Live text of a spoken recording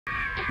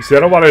See, I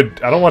don't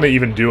want to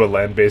even do a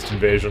land-based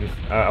invasion.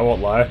 I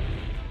won't lie.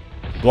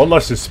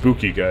 Bloodlust is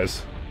spooky,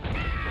 guys.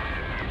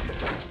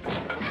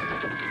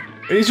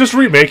 He's just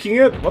remaking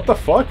it? What the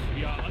fuck?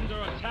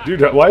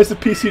 Dude, why is the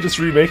PC just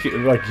remaking it?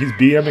 Like, he's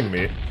BMing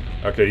me.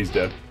 Okay, he's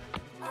dead.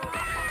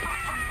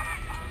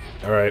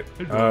 Alright,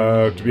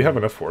 do we have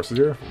enough forces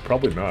here?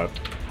 Probably not.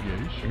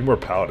 We need more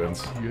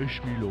paladins. Yes,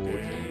 my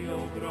lord.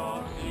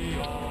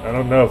 I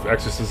don't know if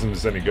exorcism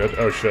is any good.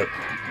 Oh shit.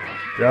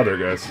 Get out there,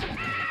 guys.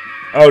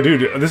 Oh,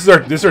 dude, this is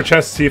our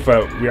chance to see if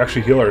we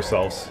actually heal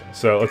ourselves.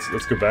 So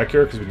let's go back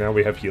here because now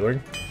we have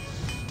healing.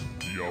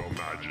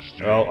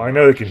 Well, I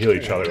know they can heal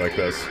each other like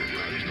this.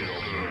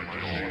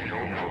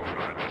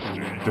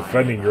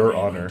 Defending your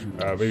honor.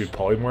 Maybe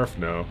polymorph?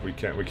 No, we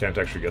can't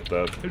actually get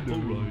that.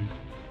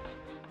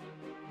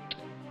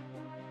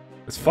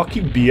 It's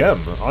fucking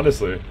BM,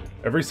 honestly.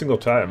 Every single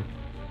time.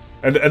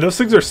 And those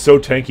things are so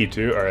tanky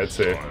too. Alright, let's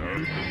see.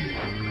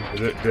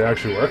 Did it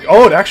actually work?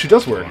 Oh, it actually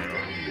does work!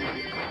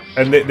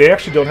 And they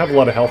actually don't have a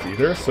lot of health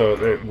either, so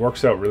it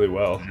works out really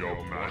well.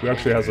 Who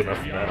actually has enough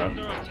mana?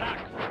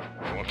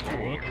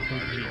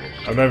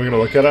 I'm not even gonna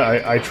look at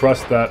it. I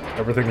trust that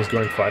everything is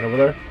going fine over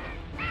there.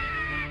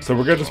 So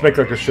we're gonna just make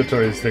like a shit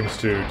ton of these things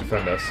to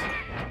defend us.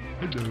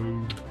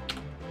 Hello.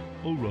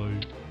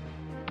 Alright.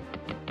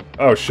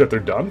 Oh shit, they're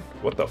done?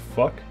 What the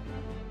fuck?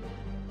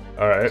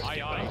 Alright.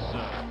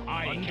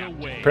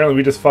 Apparently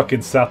we just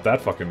fucking sapped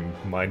that fucking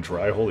mine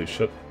dry. Holy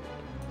shit.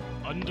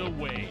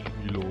 Underway.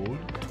 My lord.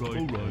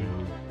 Alright.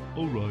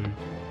 Alright.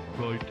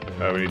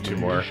 Right. We need two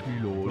more. Yes,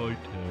 my lord.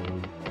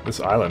 Right. This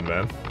island,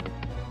 man.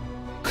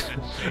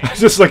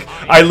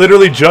 I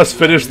literally just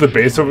finished the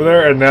base over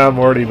there, and now I'm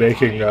already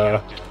making,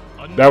 now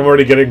I'm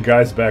already getting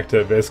guys back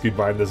to basically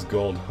mine this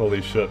gold.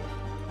 Holy shit.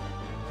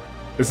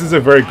 This is a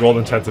very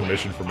gold-intensive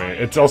mission for me.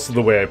 It's also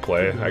the way I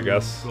play, I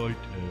guess.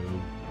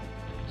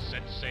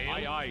 Set sail.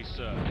 Aye, aye,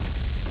 sir.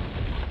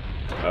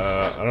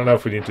 I don't know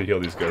if we need to heal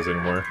these guys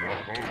anymore.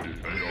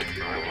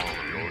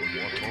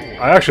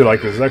 I actually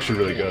like this. It's actually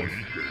really good.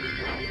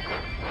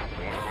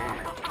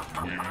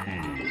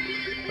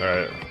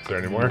 Alright, is there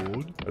any more?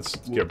 Let's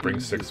bring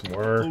 6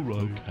 more.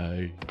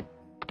 Okay.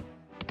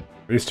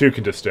 These two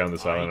can just stay on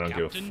this island, I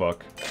don't give a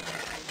fuck.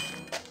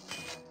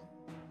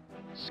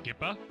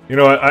 Skipper? You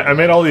know, I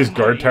made all these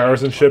guard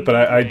towers and shit, but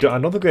I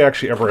don't think they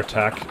actually ever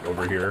attack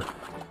over here.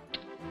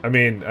 I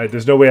mean,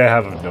 there's no way I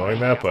have of knowing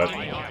that, but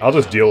I'll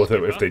just deal with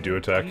it if they do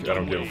attack. I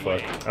don't give a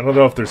fuck. I don't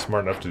know if they're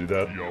smart enough to do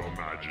that.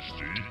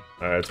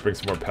 Alright, let's bring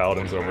some more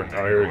paladins over.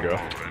 Oh, here we go.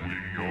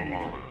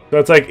 So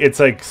it's like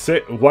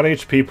 1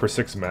 HP per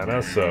 6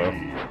 mana, so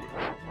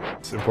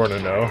it's important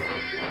to know.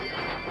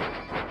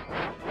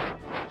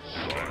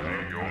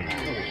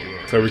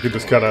 So we could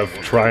just kind of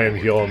try and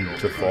heal them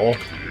to full.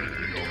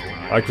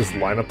 I like this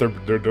lineup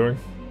they're doing.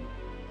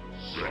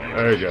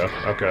 There you go.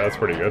 Okay, that's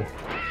pretty good.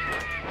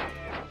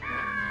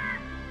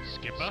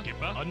 Skipper?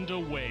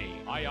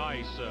 Underway. Aye,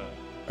 aye, sir.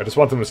 I just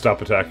want them to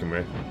stop attacking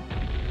me.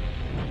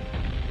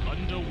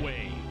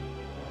 Underway.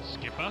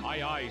 Skipper?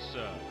 Aye, aye,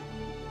 sir.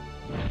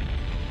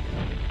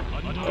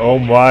 Oh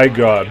my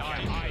god.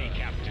 Aye, aye,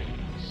 Captain.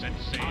 Set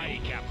sail. Aye,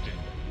 Captain.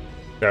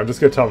 Yeah, I'm just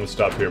gonna tell them to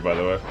stop here, by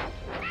the way.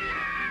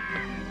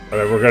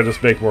 Alright, we're gonna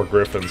just make more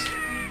griffins.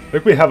 I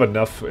think we have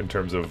enough in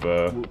terms of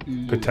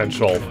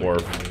potential for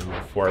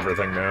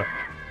everything now.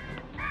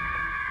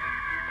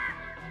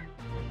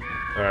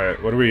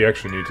 Alright, what do we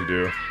actually need to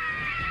do?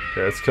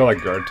 Okay, let's kill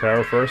that guard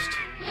tower first.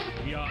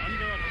 We are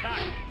under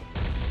attack.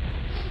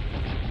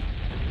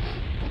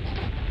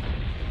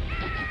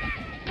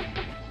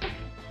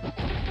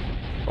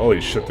 Holy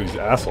shit, these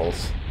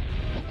assholes.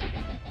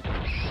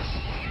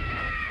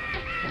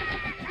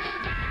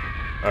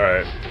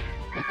 Alright.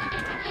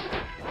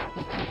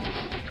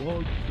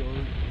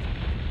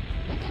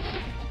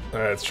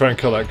 Alright, let's try and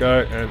kill that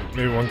guy, and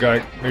maybe one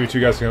guy, maybe 2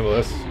 guys can handle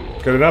this.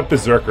 Okay, they're not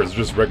berserkers, they're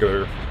just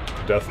regular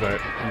Death Knight.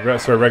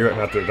 Sorry, regular,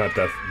 not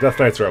Death. Death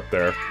Knights are up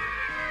there.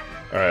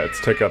 Alright, let's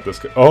take out this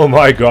guy. Oh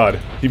my god!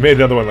 He made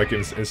another one like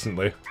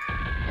instantly.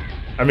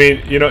 I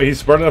mean, you know, he's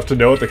smart enough to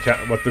know what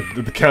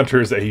the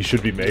counter is that he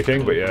should be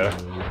making, but yeah.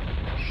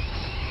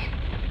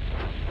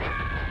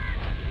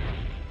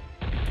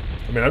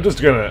 I mean, I'm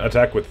just gonna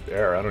attack with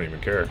air, I don't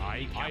even care.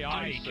 Aye,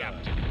 aye,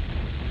 Captain.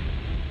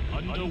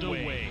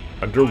 Underway.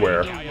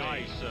 Underwear. Aye,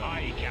 aye, sir.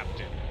 Aye,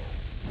 Captain.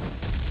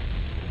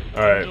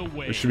 Alright,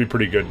 we should be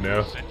pretty good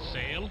now. Set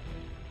sail.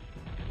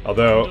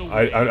 Although,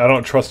 I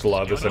don't trust a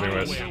lot of this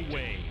anyways.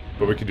 Underway.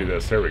 But we can do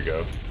this, there we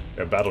go.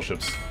 Yeah,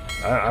 battleships.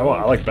 I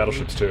like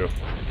battleships too.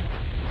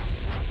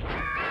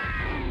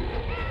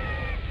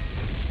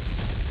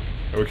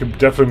 And we can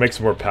definitely make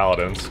some more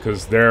paladins,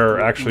 because they're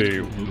actually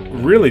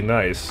really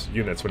nice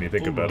units when you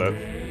think about it.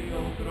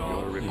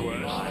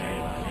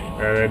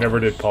 And I never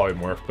did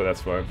polymorph, but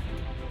that's fine.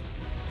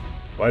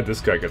 Why'd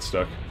this guy get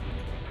stuck?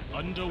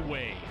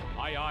 Underway.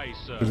 Aye, aye,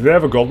 sir. Do they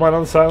have a gold mine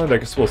on this island? I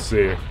guess we'll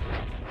see.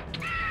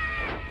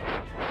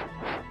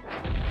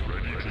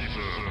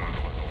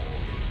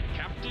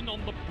 Captain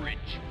on the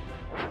bridge.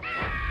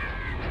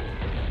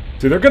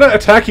 Dude, they're gonna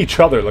attack each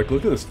other. Like,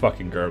 look at this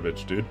fucking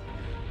garbage, dude.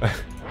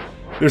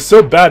 They're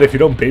so bad if you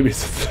don't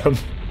babysit them.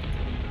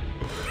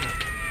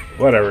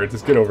 Whatever,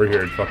 just get over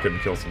here and fucking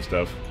kill some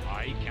stuff.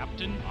 Aye,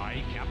 Captain.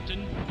 Aye,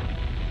 Captain.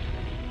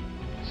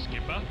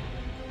 Skipper.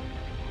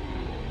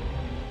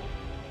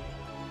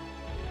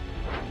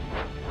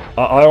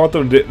 I want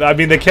them to. I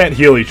mean, they can't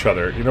heal each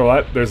other. You know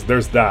what? There's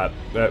that.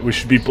 We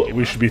should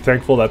be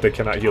thankful that they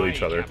cannot heal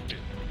each other.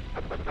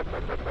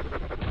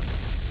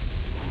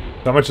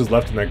 How much is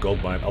left in that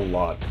gold mine? A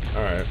lot.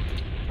 All right.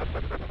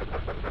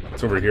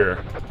 It's over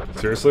here.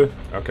 Seriously?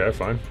 Okay,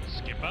 fine.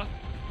 Skipper.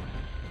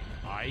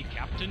 Aye,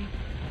 Captain.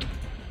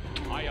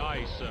 Aye,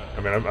 aye, sir.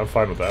 I mean, I'm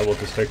fine with that. We'll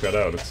just take that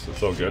out.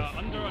 It's all We good. are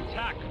under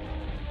attack.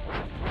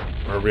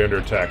 Or are we under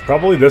attack?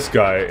 Probably this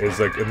guy is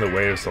like in the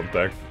way of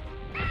something.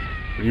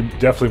 You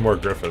definitely more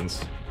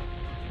griffins.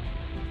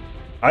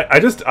 I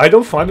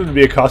don't find them to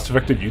be a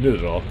cost-effective unit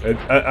at all.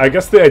 I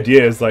guess the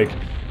idea is like,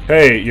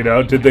 hey, you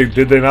know, did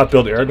they not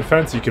build air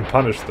defense? You can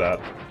punish that.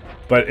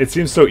 But it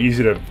seems so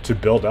easy to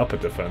build up a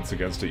defense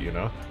against it, you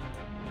know?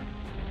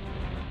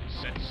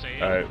 Set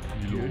sail. Alright,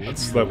 Yes,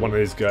 let's me let one of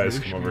lord. these guys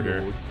Yes, come over me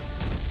here. lord.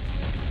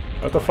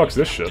 What the fuck's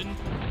this shit?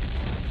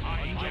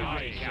 Aye,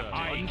 aye, sir.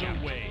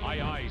 Underway.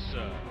 Aye, aye,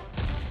 sir.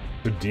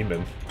 The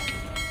demon.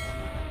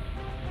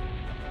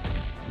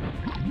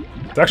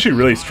 It's actually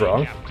really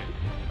strong. Captain.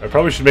 I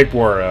probably should make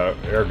more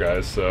air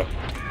guys, so...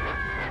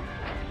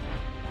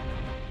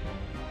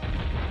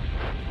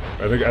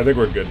 I think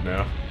we're good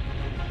now.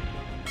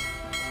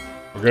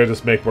 We're gonna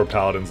just make more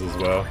paladins as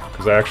well,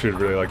 because I actually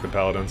really like the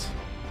paladins.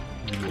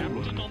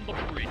 Captain on the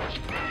bridge.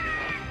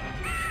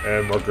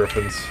 And more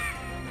griffins.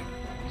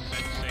 Set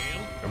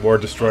sail. And more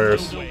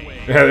destroyers.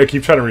 Underway. Yeah, they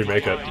keep trying to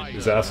remake it,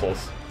 these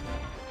assholes.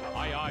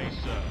 Aye, aye,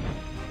 sir.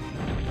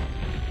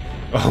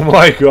 Oh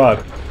my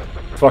god.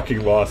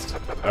 Fucking lost.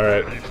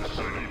 Alright.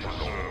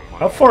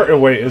 How far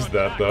away is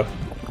that, though?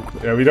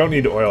 Yeah, we don't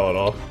need oil at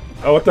all.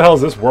 Oh, what the hell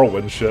is this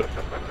whirlwind shit?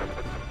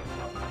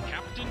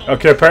 Captain on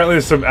Okay, apparently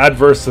there's some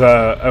adverse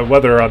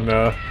weather on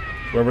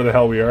wherever the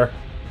hell we are.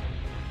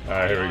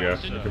 Alright, here we go.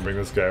 We can bring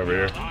this guy over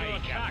here. Aye,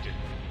 Captain.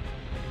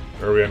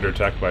 Or are we under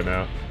attack by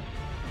now?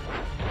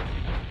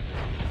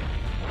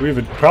 We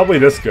even... Probably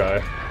this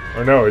guy.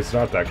 Or no, it's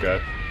not that guy.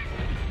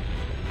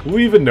 Who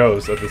even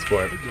knows at this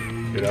point?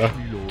 You know? Yes,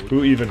 me lord.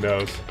 Who even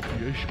knows?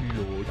 Yes, me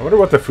lord. I wonder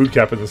what the food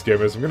cap in this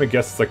game is. I'm gonna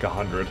guess it's like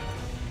 100.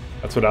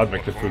 That's what I'd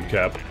make the food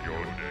cap.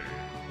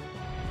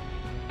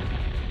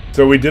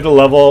 So we did a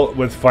level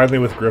with finally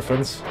with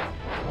griffins.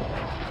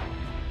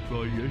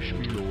 Right, yes,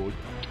 me lord.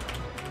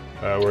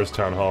 Where's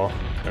town hall?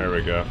 There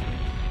we go.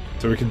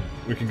 So we can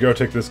go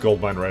take this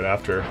gold mine right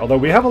after. Although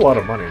we have a lot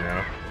of money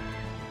now.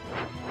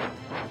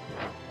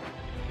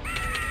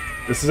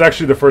 This is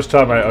actually the first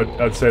time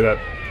I'd say that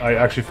I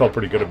actually felt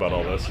pretty good about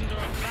all this.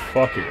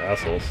 Fucking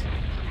assholes.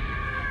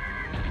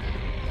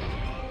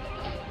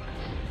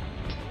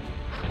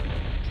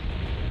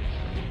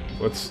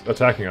 What's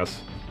attacking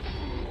us?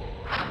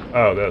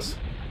 Oh, this.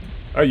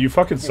 Oh, you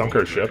fucking sunk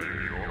our ship.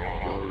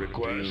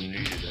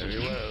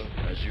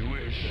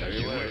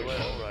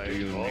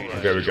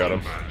 Okay, we got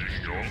him.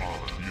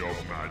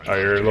 Oh,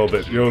 you're a little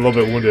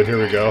bit wounded.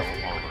 Here we go.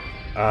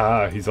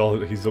 Ah, he's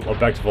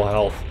back to full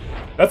health.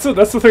 That's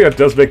the thing that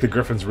does make the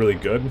griffins really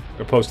good,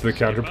 opposed to the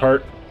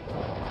counterpart.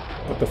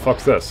 What the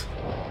fuck's this?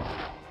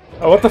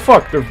 Oh, what the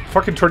fuck? They're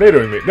fucking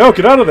tornadoing me. No,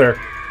 get out of there!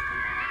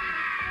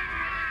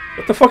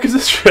 What the fuck is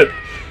this shit?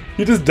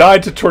 He just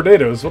died to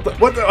tornadoes. What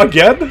the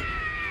again?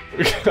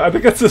 I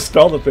think that's a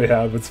spell that they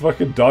have. It's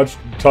fucking dodge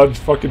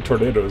fucking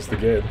tornadoes, the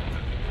game.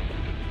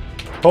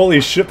 Holy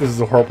shit, this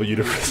is a horrible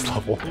unit for this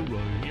level.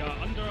 Alright. We are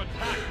under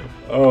attack.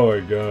 Oh my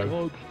god.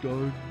 God's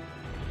done.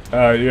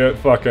 Yeah,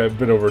 fuck, I've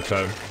been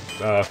overtime.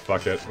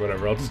 Fuck it,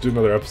 whatever. I'll just do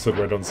another episode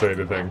where I don't say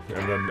anything,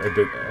 and then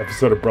the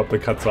episode abruptly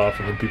cuts off,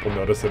 and then people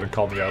notice it and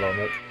call me out on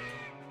it.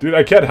 Dude,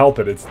 I can't help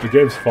it. The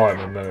game's fun,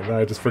 and then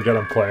I just forget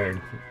I'm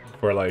playing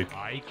for like,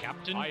 Aye,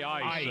 Captain. Aye,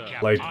 aye, sir.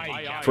 like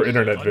Aye, aye, for sir.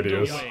 internet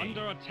videos. We are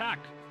under attack.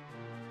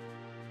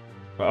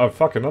 Oh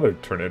fuck, another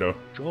tornado.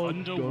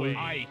 God's Underway.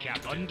 done. Aye,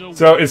 Cap. Underway.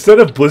 So instead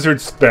of blizzard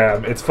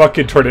spam, it's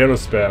fucking tornado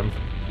spam.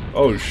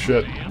 Oh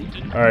shit.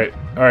 Captain.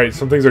 Alright,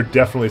 some things are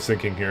definitely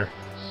sinking here.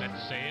 Set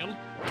sail.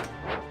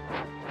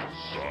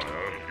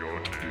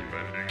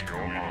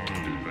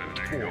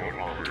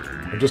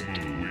 I'm just...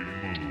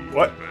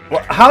 What?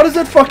 How does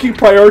it fucking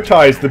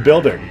prioritize the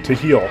building to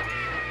heal?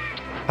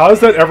 How does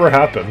that ever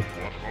happen?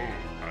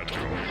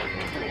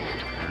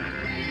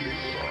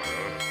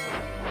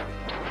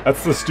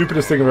 That's the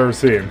stupidest thing I've ever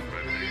seen.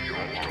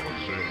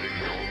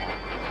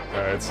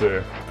 Alright, let's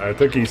see. I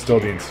think he still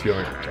needs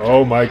healing.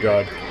 Oh my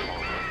god.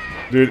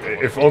 Dude,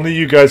 if only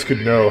you guys could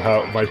know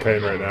how my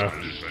pain right now.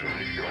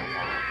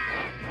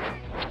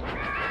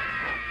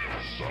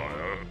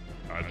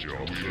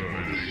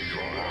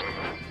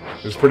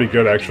 It's pretty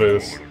good, actually,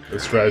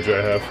 this strategy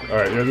I have.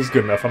 Alright, yeah, this is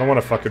good enough. I don't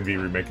want to fucking be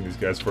remaking these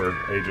guys for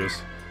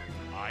ages.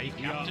 Aye,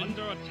 Captain.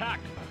 Under attack.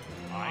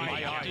 Aye,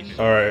 Captain.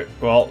 Alright,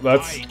 well,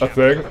 that's a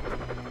thing.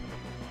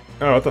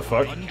 Oh, what the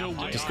fuck?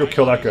 Underway. Just go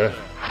kill that guy.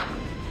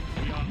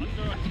 We are under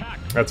attack.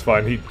 That's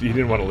fine, he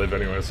didn't want to live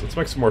anyways. Let's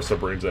make some more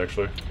submarines,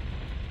 actually.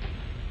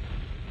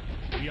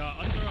 We are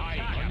under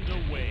attack.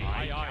 Underway.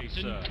 Aye, aye,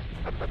 sir.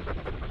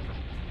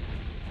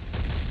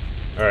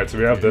 Alright, so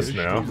we have this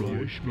now.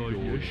 Yes, my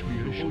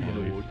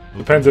lord.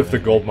 Depends if the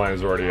gold mine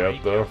is already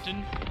out, though.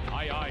 Captain.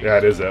 Aye, aye, Yeah,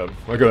 it is out.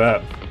 Look at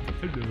that.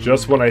 Hello.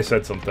 Just when I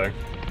said something.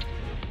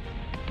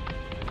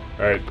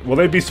 Alright, will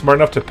they be smart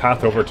enough to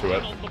path over to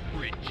it? On the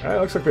bridge. It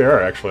looks like they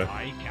are, actually.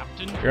 Aye,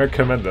 Captain. I gotta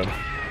commend them.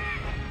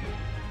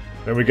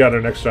 Then we got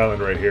our next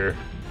island right here.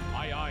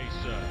 Aye, aye,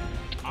 sir.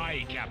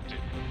 Aye, Captain.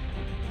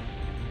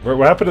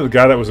 What happened to the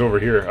guy that was over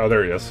here? Oh,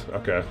 there he is.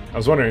 Okay. I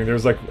was wondering,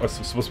 there's like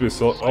supposed to be a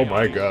soul. Oh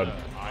my god.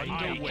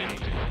 Underway.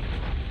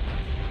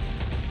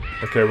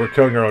 Okay, we're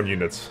killing our own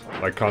units,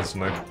 like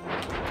constantly.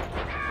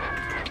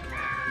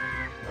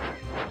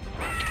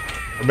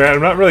 Man,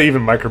 I'm not really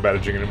even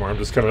micromanaging anymore, I'm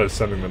just kind of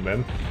sending them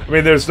in. I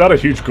mean, there's not a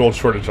huge gold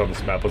shortage on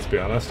this map, let's be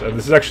honest, and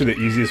this is actually the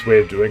easiest way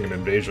of doing an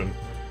invasion.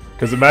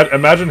 Because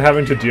imagine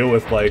having to deal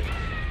with, like,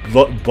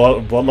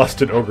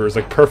 bloodlusted ogres,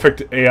 like,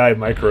 perfect AI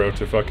micro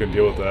to fucking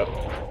deal with that.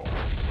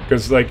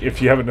 Because, like,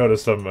 if you haven't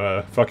noticed,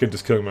 I'm fucking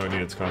just killing my own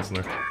units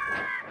constantly.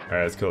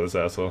 Alright, let's kill this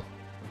asshole.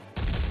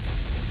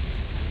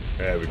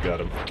 Yeah, we got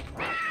him.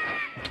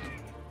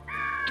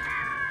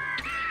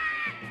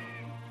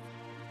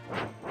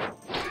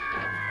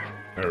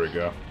 There we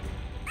go.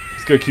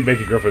 Just gonna keep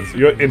making griffins.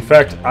 You know, in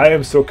fact, I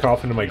am so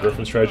confident in my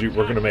griffin strategy,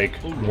 we're gonna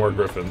make more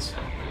griffins.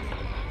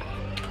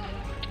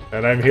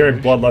 And I'm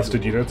hearing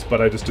bloodlusted units, but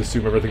I just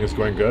assume everything is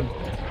going good.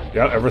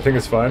 Yeah, everything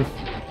is fine.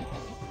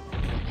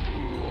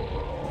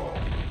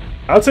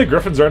 I would say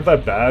griffins aren't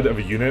that bad of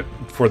a unit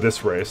for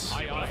this race,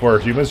 for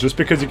humans, just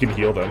because you can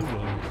heal them.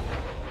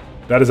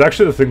 That is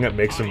actually the thing that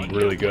makes them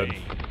really good.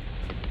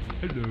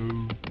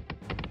 Hello.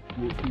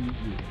 What is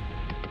it?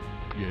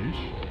 Yes.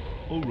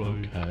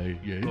 Alright. Okay.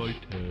 Yes.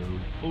 Righto.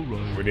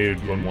 Alright. We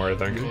need one more, I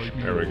think.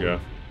 There we go.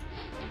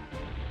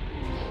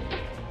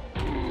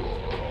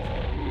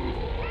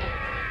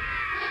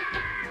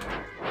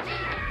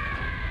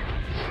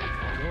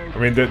 I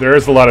mean, there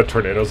is a lot of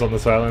tornadoes on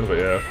this island, but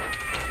yeah.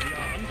 We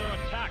are under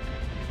attack.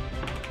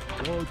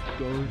 What's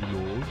going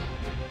on?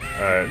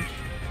 Alright.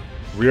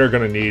 We are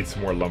gonna need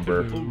some more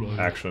lumber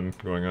action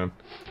going on.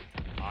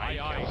 Aye,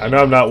 aye. I know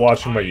I'm not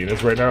watching my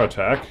units right now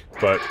attack,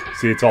 but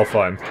see, it's all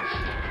fine.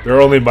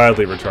 They're only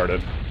mildly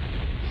retarded.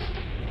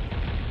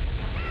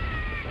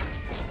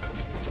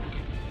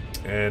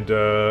 And,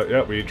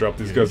 yeah, we drop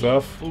these guys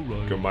off.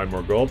 Go mine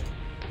more gold.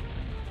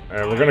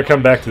 And we're gonna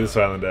come back to this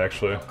island,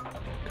 actually.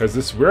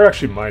 Because we're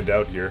actually mined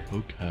out here.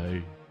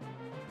 Okay.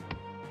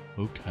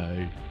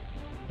 Okay.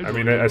 I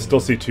mean, I still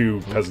see two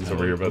peasants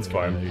over here, but that's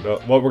fine.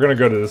 Well, we're gonna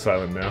go to this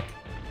island now.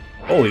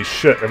 Holy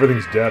shit,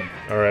 everything's dead.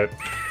 Alright.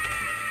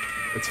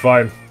 It's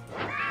fine.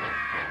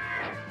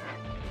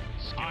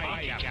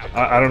 Aye, Captain.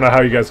 I don't know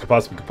how you guys could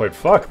possibly complain.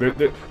 Fuck,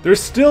 they're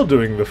still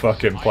doing the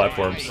fucking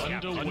platforms.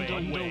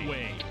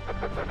 Underway.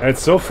 And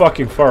it's so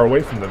fucking far away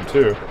from them,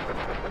 too.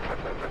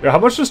 Yeah, how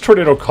much does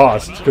Tornado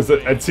cost? Because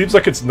it seems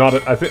like it's not...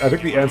 I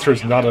think the answer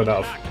is not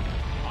enough.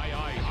 Aye,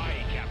 aye,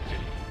 aye,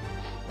 Captain.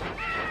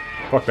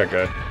 Fuck that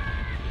guy.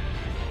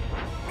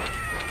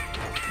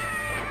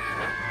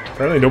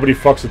 Apparently nobody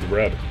fucks with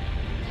red.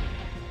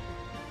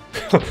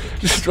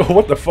 Just, oh,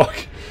 what the fuck?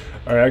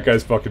 Alright, that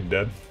guy's fucking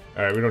dead.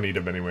 Alright, we don't need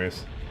him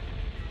anyways.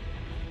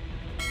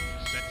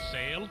 Set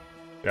sail.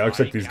 Yeah, looks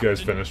like these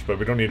guys finished, but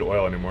we don't need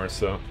oil anymore,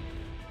 so...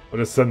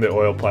 We'll just send the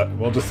oil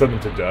we'll just send them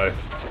to die.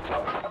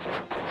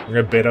 We're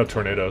gonna bait out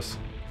tornadoes.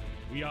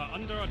 We are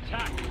under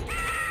attack.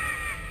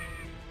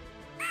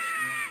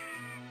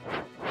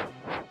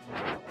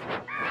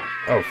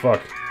 Oh,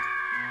 fuck.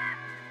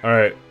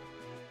 Alright.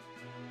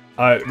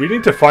 We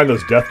need to find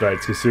those Death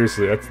Knights, because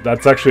seriously,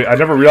 that's actually... I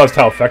never realized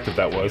how effective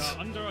that was. We are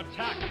under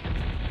attack.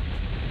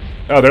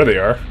 Oh, there they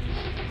are.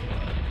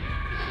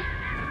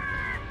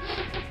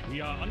 We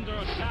are under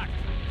attack.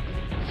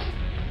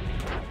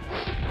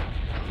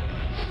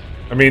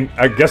 I mean,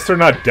 I guess they're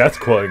not death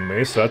coiling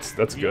me, so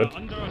that's We good. are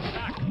under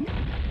attack.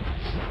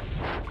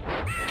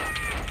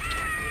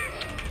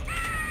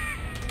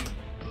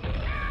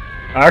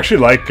 I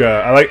actually like,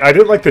 I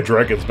didn't like the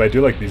dragons, but I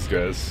do like these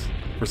guys.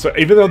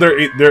 Even though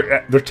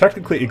they're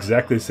technically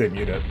exactly the same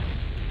unit.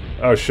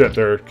 Oh shit,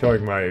 they're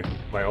killing my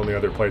only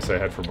other place I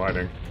had for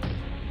mining.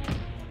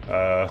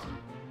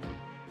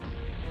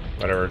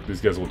 Whatever,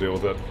 these guys will deal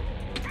with it.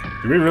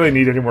 Do we really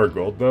need any more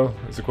gold, though,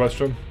 is the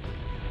question?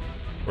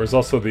 Where's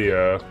also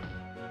the,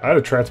 I had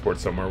a transport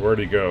somewhere, where'd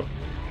he go?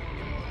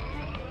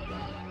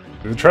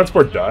 Did the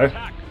transport die?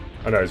 Attack.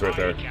 Oh no, he's right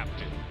there. Aye,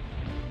 Captain.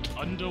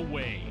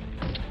 Underway.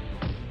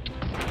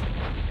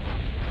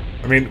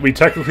 I mean, we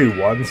technically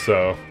won,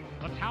 so...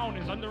 The town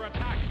is under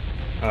attack.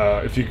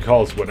 if you could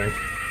call us winning.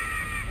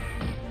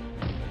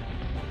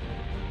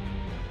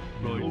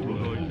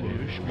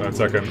 One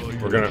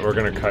second, we're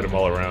gonna kite them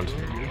all around.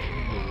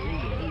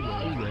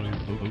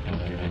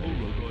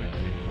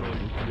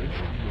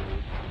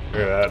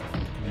 Look at that.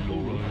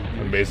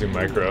 Amazing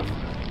micro.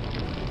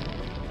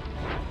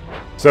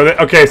 So,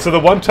 okay, so the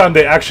one time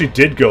they actually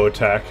did go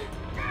attack.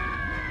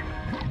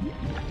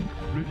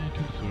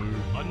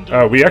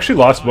 We actually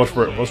lost most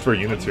of our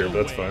units here,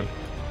 but that's fine.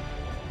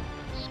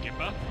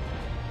 Skipper.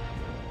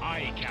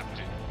 Aye,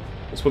 Captain.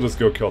 Guess we'll just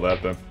go kill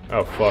that then.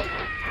 Oh, fuck.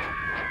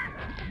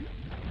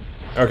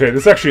 Okay,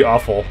 this is actually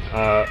awful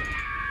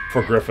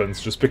for Griffins,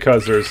 just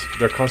because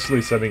they're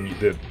constantly sending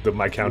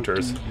my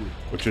counters,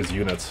 which is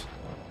units.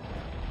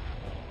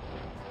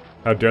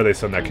 How dare they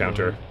send that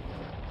counter?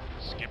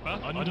 Skipper,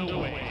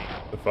 underway.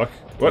 The fuck?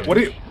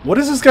 What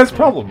is this guy's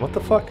problem? What the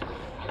fuck?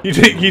 He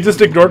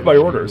just ignored my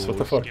orders. What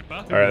the fuck?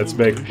 Alright, let's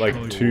make like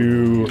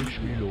 2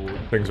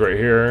 things right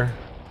here.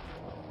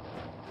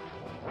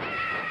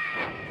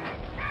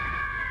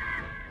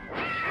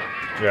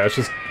 Yeah, let's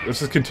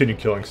just continue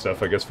killing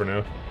stuff, I guess, for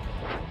now.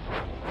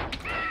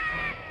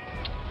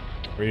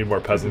 We need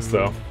more peasants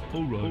though,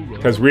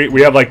 because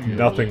we have like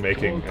nothing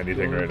making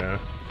anything right now.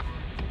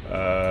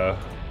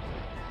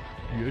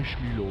 Yes,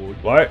 me lord.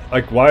 Why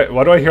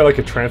do I hear like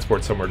a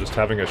transport somewhere just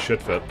having a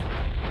shit fit?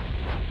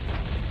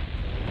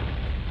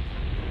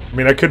 I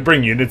mean, I could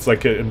bring units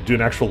like and do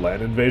an actual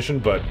land invasion,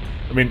 but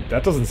I mean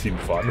that doesn't seem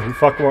fun. Who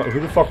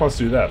the fuck wants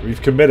to do that?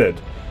 We've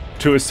committed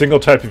to a single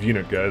type of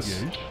unit,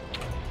 guys. Yes.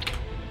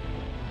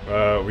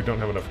 We don't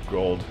have enough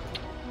gold.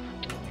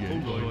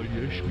 Yes,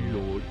 yes, me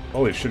lord.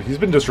 Holy shit, he's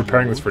been just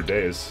repairing this for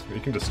days. You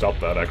can just stop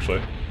that,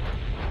 actually.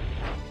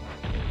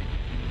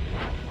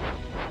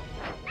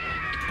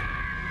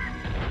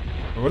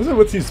 What is it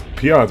with these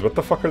peons? What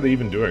the fuck are they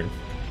even doing?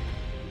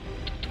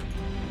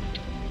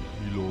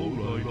 Me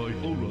lord. Alright.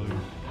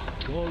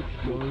 God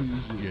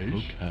knows.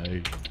 Yes.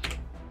 Okay.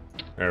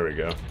 There we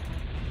go.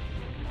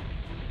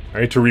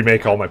 I need to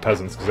remake all my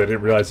peasants, because I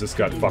didn't realize this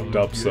got fucked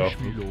up, so... Yes,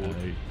 me lord.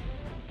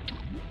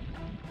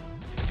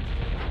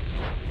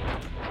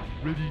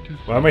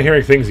 Why am I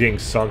hearing things getting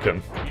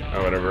sunken?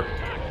 Oh, whatever.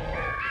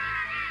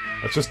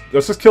 Let's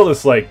just kill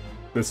this, like,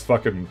 this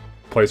fucking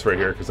place right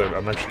here, because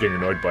I'm actually getting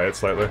annoyed by it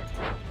slightly.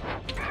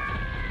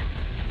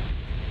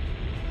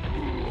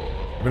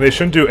 I mean, they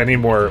shouldn't do any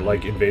more,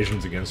 like,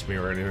 invasions against me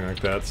or anything like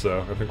that, so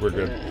I think we're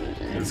good.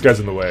 This guy's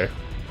in the way.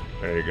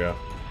 There you go.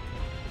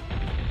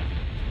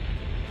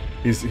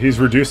 He's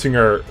reducing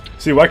our...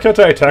 See, why can't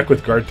I attack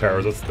with guard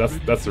towers?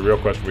 That's the real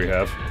question we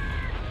have.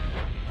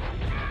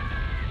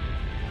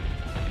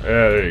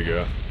 Yeah, there you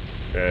go.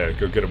 Yeah,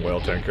 go get him, whale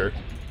tanker.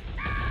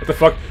 What the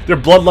fuck? They're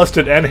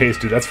bloodlusted and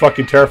hasted. That's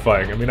fucking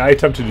terrifying. I mean, I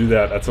attempt to do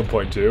that at some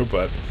point too,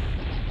 but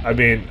I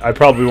mean, I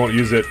probably won't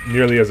use it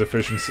nearly as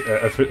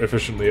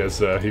efficiently as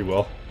he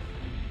will.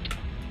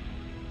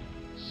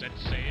 Set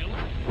sail.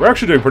 We're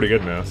actually doing pretty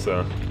good now,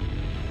 so.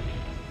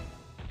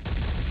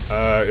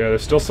 Yeah,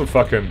 there's still some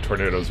fucking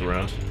tornadoes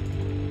around.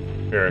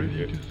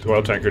 Here,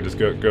 oil tanker, just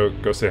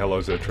go say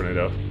hello to a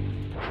tornado.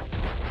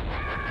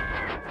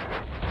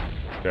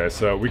 Okay,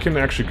 so we can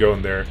actually go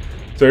in there.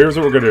 So here's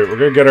what we're gonna do. We're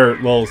gonna get our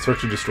little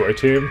search and destroy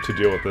team to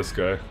deal with this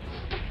guy.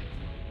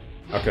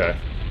 Okay.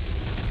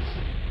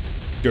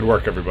 Good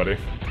work, everybody.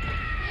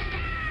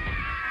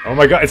 Oh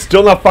my god, it's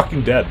still not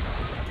fucking dead.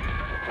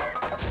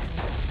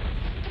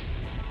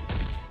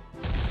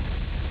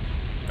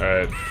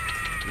 Alright.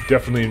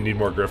 Definitely need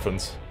more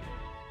griffins.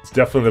 It's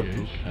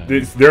definitely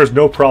there's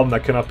no problem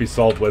that cannot be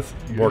solved with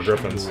more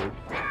griffins.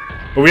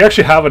 But we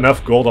actually have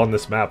enough gold on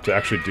this map to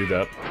actually do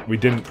that. We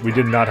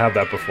did not have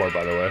that before,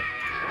 by the way.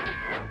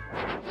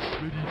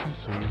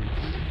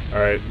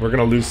 Alright, we're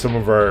gonna lose some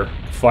of our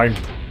fine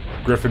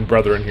griffin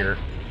brethren here.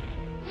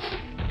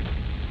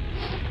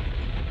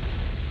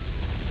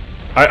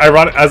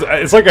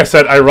 It's like I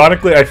said,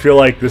 ironically, I feel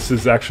like this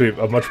is actually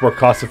a much more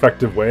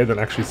cost-effective way than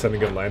actually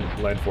sending in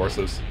land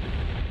forces.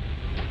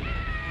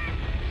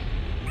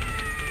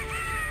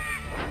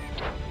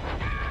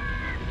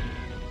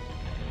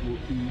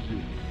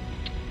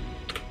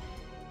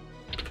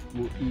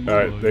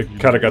 Alright, they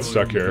kind of got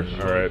stuck here.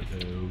 Alright.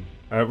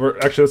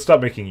 Actually, let's stop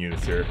making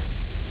units here.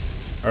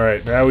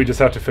 Alright, now we just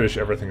have to finish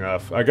everything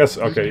off. I guess,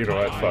 okay, you know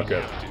what, fuck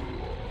it.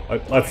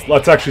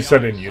 Let's actually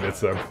send in units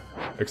then.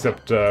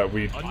 Except,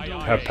 we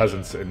have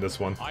peasants in this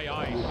one.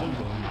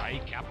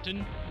 Aye,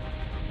 Captain.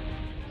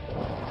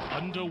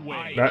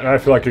 Underway. Now I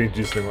feel like I need to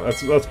do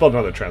something. Let's build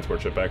another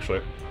transport ship,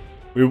 actually.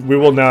 We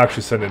will now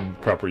actually send in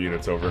proper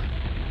units over.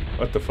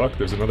 What the fuck?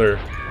 There's another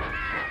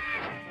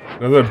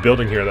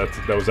building here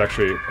that was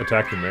actually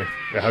attacking me.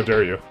 Yeah, how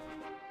dare you?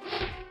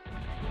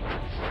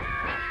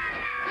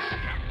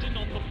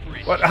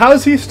 What? How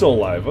is he still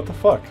alive? What the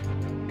fuck?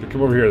 Okay,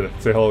 come over here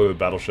and say hello to the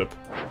battleship.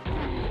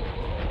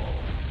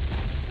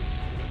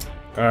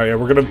 Yeah,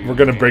 we're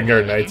gonna bring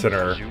our knights and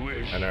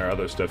our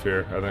other stuff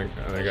here. I think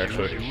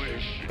actually.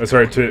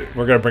 Sorry,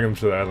 we're gonna bring them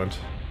to the island.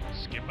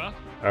 Skipper.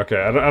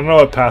 Okay, I don't know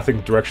what pathing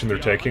direction they're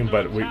taking,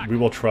 but we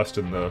will trust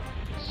in the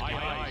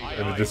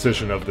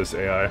decision of this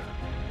AI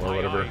or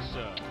whatever.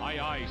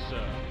 Aye,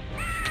 sir.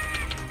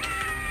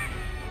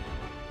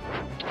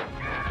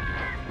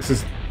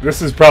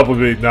 This is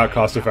probably not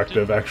cost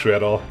effective actually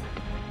at all.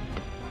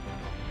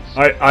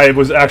 I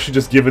was actually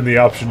just given the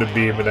option to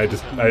beam and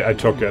I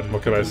took it.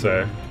 What can I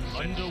say?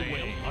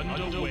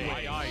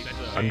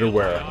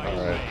 Underwear.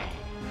 Alright.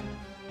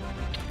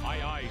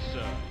 Aye,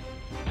 sir.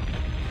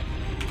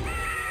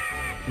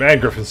 Man,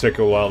 Griffins take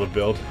a while to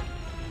build.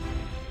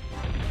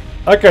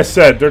 Like I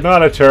said, they're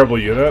not a terrible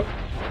unit.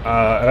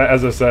 And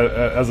as I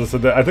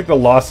said, I think the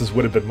losses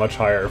would have been much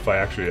higher if I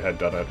actually had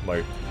done it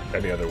like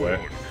any other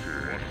way.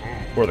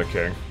 For the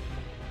king.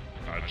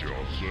 At your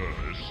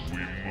service, we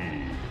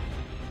move.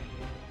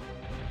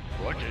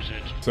 What is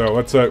it? So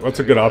what's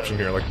a good option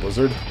here? Like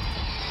Blizzard?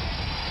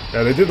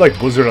 Yeah, they did like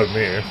Blizzard on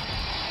me.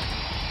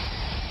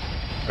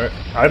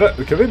 I don't,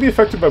 can they be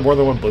affected by more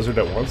than one blizzard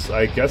at once?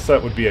 I guess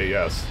that would be a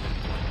yes.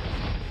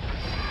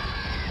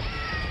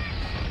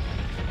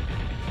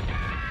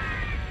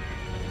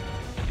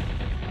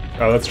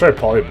 Oh, let's try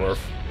Polymorph.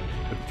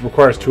 It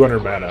requires 200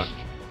 mana.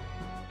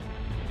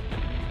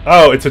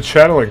 Oh, it's a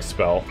channeling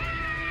spell.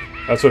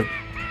 That's what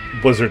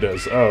Blizzard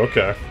is. Oh,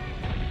 okay.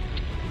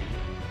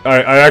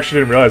 I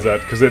actually didn't realize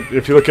that, because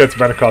if you look at its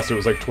mana cost, it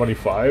was like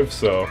 25,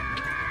 so...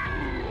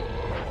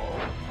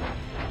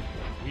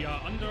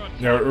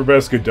 Yeah, we're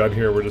basically done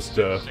here. We're just,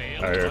 kill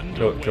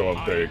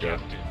him. There you go.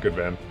 Good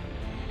man.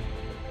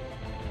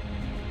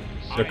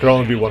 There could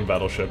only be one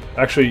battleship.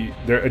 Actually,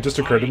 it just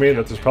occurred to me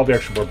that there's probably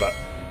actually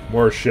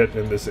more shit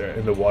in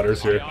the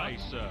waters here,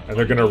 and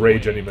they're gonna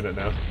rage any minute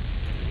now.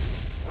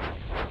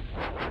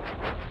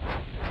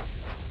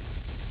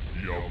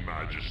 Your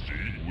Majesty,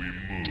 we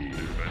move,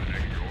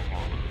 defending your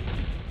honor.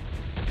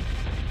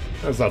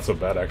 That's not so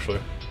bad, actually.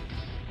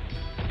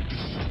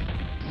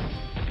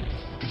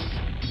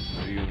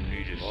 Do you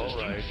need assistance? All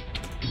right.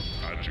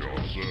 At your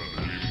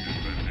service,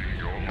 defending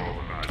your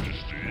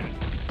Majesty.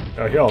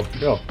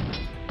 Heal.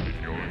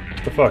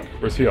 What the fuck?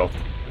 Where's heal?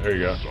 There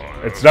you go.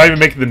 It's not even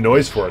making the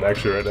noise for it,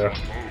 actually, right now.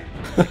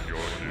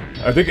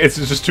 I think it's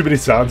just too many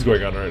sounds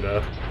going on right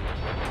now.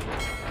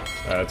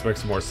 Let's make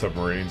some more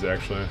submarines,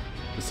 actually.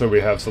 Just so we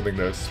have something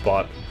to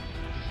spot.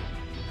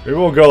 Maybe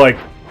we'll go, like,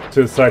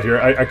 to the side here.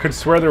 I could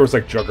swear there was,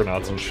 like,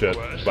 juggernauts and shit,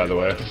 by the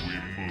way.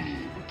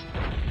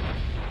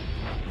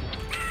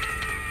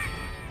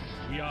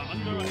 We are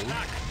under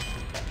attack.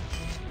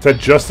 It's at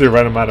just the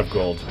right amount of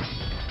gold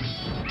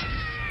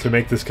to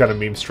make this kind of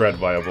meme strat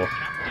viable.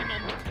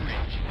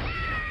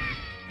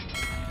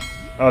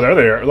 Oh, there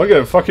they are. Look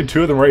at fucking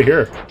two of them right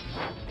here.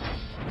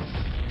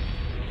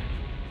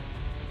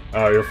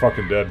 Oh, you're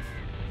fucking dead.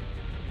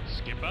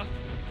 Skipper?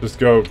 Just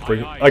go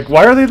bring... Like,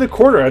 why are they in the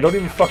corner? I don't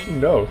even fucking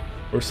know.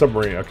 Or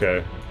submarine,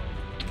 okay.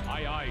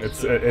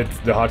 It's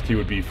the hotkey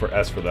would be for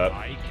S for that.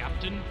 Aye,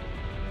 Captain.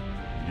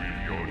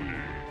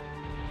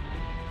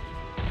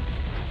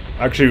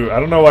 Actually, I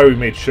don't know why we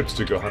made ships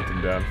to go hunt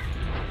them down.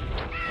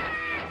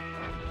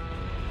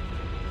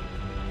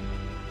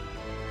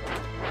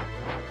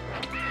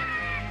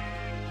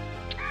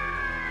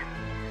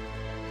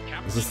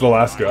 Is this the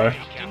last guy?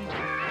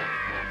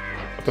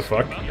 What the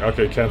fuck?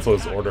 Okay, cancel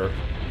his order.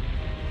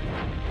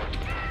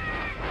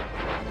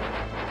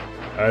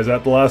 Is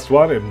that the last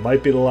one? It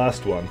might be the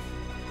last one.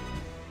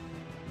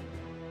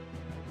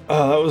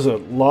 Oh, that was a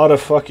lot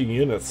of fucking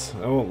units.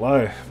 I won't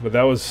lie. But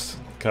that was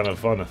kind of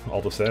fun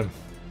all the same.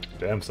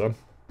 Damn, son.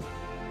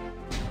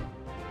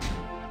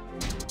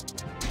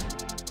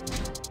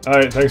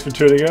 Alright, thanks for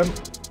tuning in.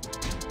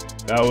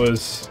 That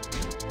was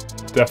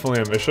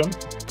definitely a mission.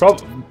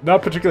 Probably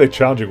not particularly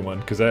challenging one,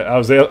 because I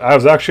was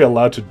actually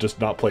allowed to just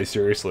not play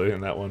seriously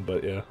in that one,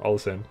 but yeah, all the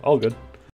same. All good.